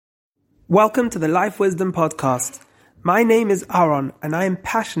Welcome to the Life Wisdom Podcast. My name is Aaron, and I am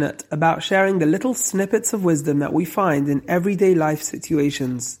passionate about sharing the little snippets of wisdom that we find in everyday life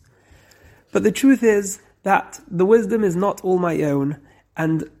situations. But the truth is that the wisdom is not all my own,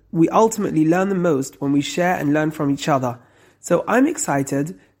 and we ultimately learn the most when we share and learn from each other. So I'm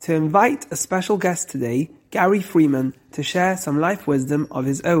excited to invite a special guest today, Gary Freeman, to share some life wisdom of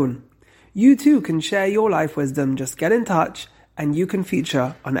his own. You too can share your life wisdom. Just get in touch and you can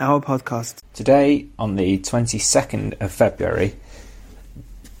feature on our podcast. Today, on the 22nd of February,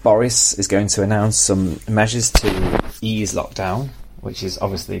 Boris is going to announce some measures to ease lockdown, which is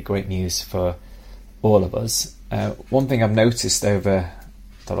obviously great news for all of us. One thing I've noticed over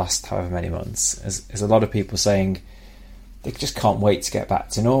the last however many months is a lot of people saying they just can't wait to get back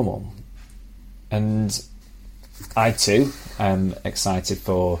to normal. And I too am excited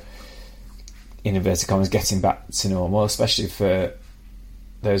for, in inverted commas, getting back to normal, especially for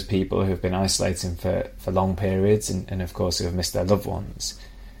those people who have been isolating for long periods and of course who have missed their loved ones.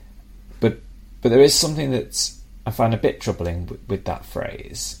 But there is something that I find a bit troubling with that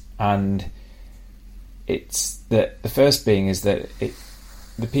phrase, and it's that the first being is that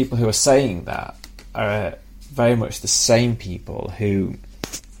the people who are saying that are very much the same people who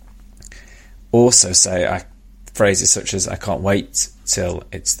also say phrases such as "I can't wait till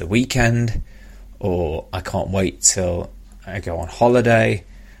it's the weekend," or "I can't wait till I go on holiday,"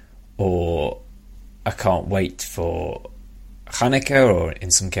 or "I can't wait for Hanukkah," or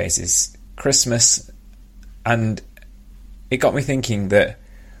in some cases Christmas. And it got me thinking that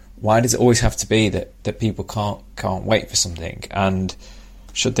why does it always have to be that people can't wait for something? And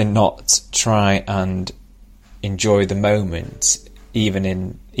should they not try and enjoy the moment, even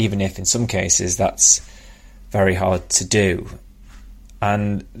if in some cases that's very hard to do?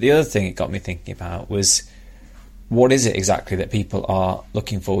 And the other thing it got me thinking about was, what is it exactly that people are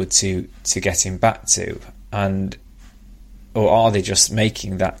looking forward to getting back to? Or are they just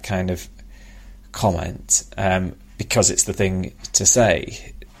making that kind of comment because it's the thing to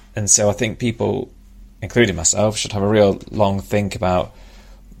say? And so I think people, including myself, should have a real long think about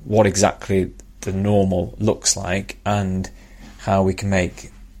what exactly the normal looks like and how we can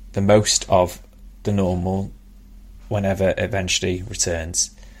make the most of the normal whenever it eventually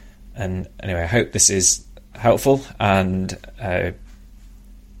returns. And anyway, I hope this is helpful, and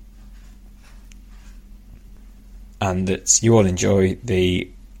that you all enjoy the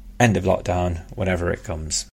end of lockdown whenever it comes.